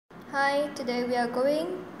Hi, today we are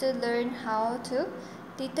going to learn how to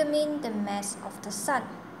determine the mass of the Sun.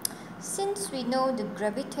 Since we know the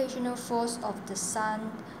gravitational force of the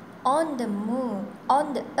Sun on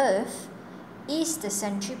the Earth is the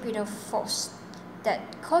centripetal force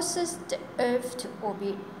that causes the Earth to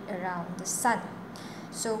orbit around the Sun.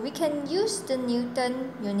 So we can use the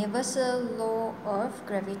Newton universal law of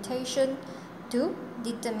gravitation to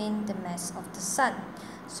determine the mass of the Sun.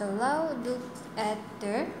 So now look at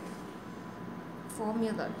the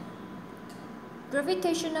formula.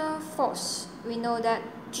 Gravitational force, we know that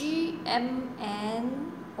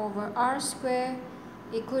Gmn over r square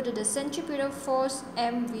equal to the centripetal force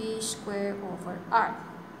mv square over r.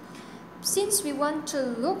 Since we want to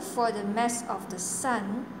look for the mass of the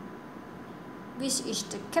Sun, which is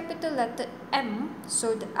the capital letter M,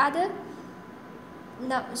 so the other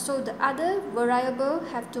variable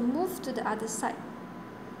have to move to the other side.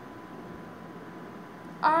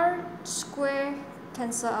 R square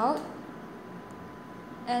cancel out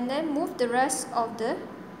and then move the rest of the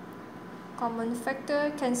common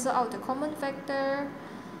factor, cancel out the common factor,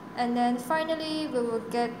 and then finally we will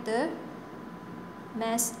get the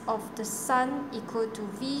mass of the Sun equal to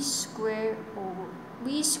v square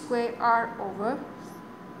r over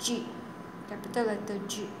g, capital letter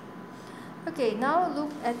G. Okay, now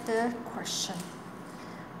look at the question,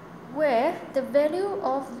 where the value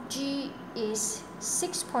of G is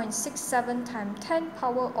 6.67 times 10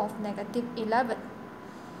 power of negative 11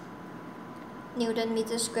 Newton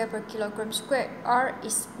meter square per kilogram square. R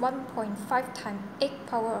is 1.5 times 8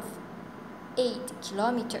 power of 8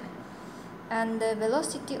 kilometer. And the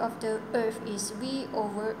velocity of the Earth is v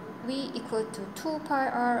equal to 2 pi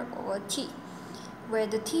r over t, where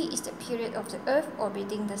the t is the period of the Earth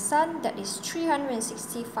orbiting the Sun, that is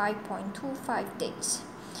 365.25 days.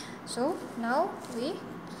 So now we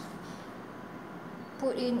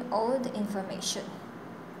put in all the information.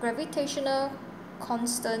 Gravitational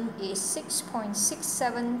constant is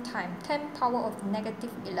 6.67 times 10 power of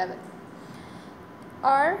negative 11.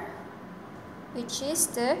 R, which is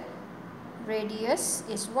the radius,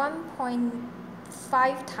 is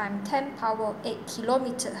 1.5 times 10 power of 8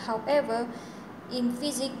 kilometer. However, in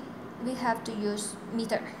physics we have to use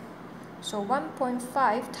meter. So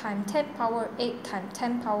 1.5 times 10 power 8 times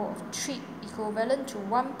 10 power of 3 equivalent to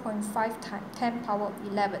 1.5 times 10 power of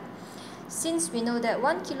 11. Since we know that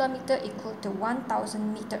 1 kilometer equal to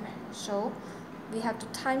 1000 meter, so we have to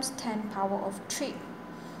times 10 power of 3.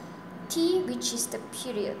 T, which is the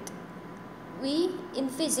period. In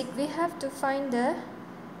physics we have to find the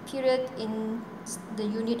period in the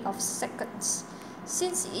unit of seconds.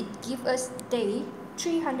 Since it gives us day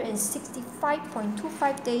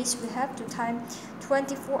 365.25 days, we have to time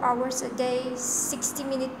 24 hours a day, 60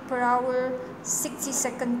 minutes per hour, 60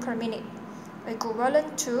 seconds per minute,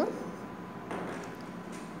 equivalent to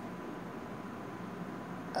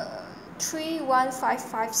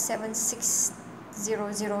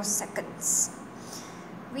 31557,600 seconds.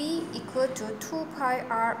 V equal to 2 pi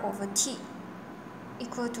r over t,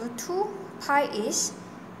 equal to 2 pi is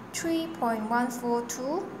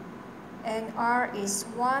 3.142 and r is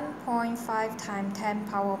 1.5 times 10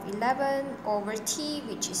 power of 11 over t,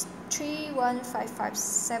 which is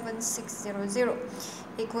 31557,600,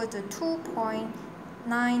 equal to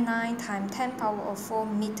 2.99 times 10 power of 4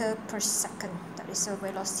 meter per second. That is a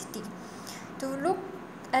velocity. To look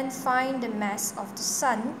and find the mass of the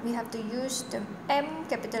Sun, we have to use the m,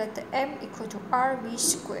 capital letter M, equal to rv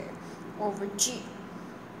square over g.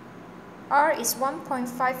 R is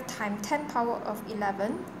 1.5 times 10 power of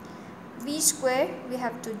 11. V square, we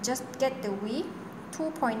have to just get the V,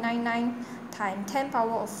 2.99 times 10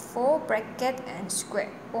 power of 4 bracket and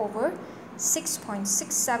square over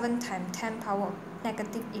 6.67 times 10 power of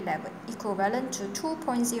negative 11, equivalent to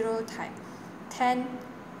 2.0 times 10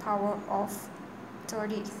 power of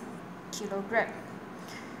 30 kilogram.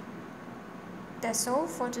 That's all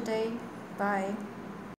for today. Bye.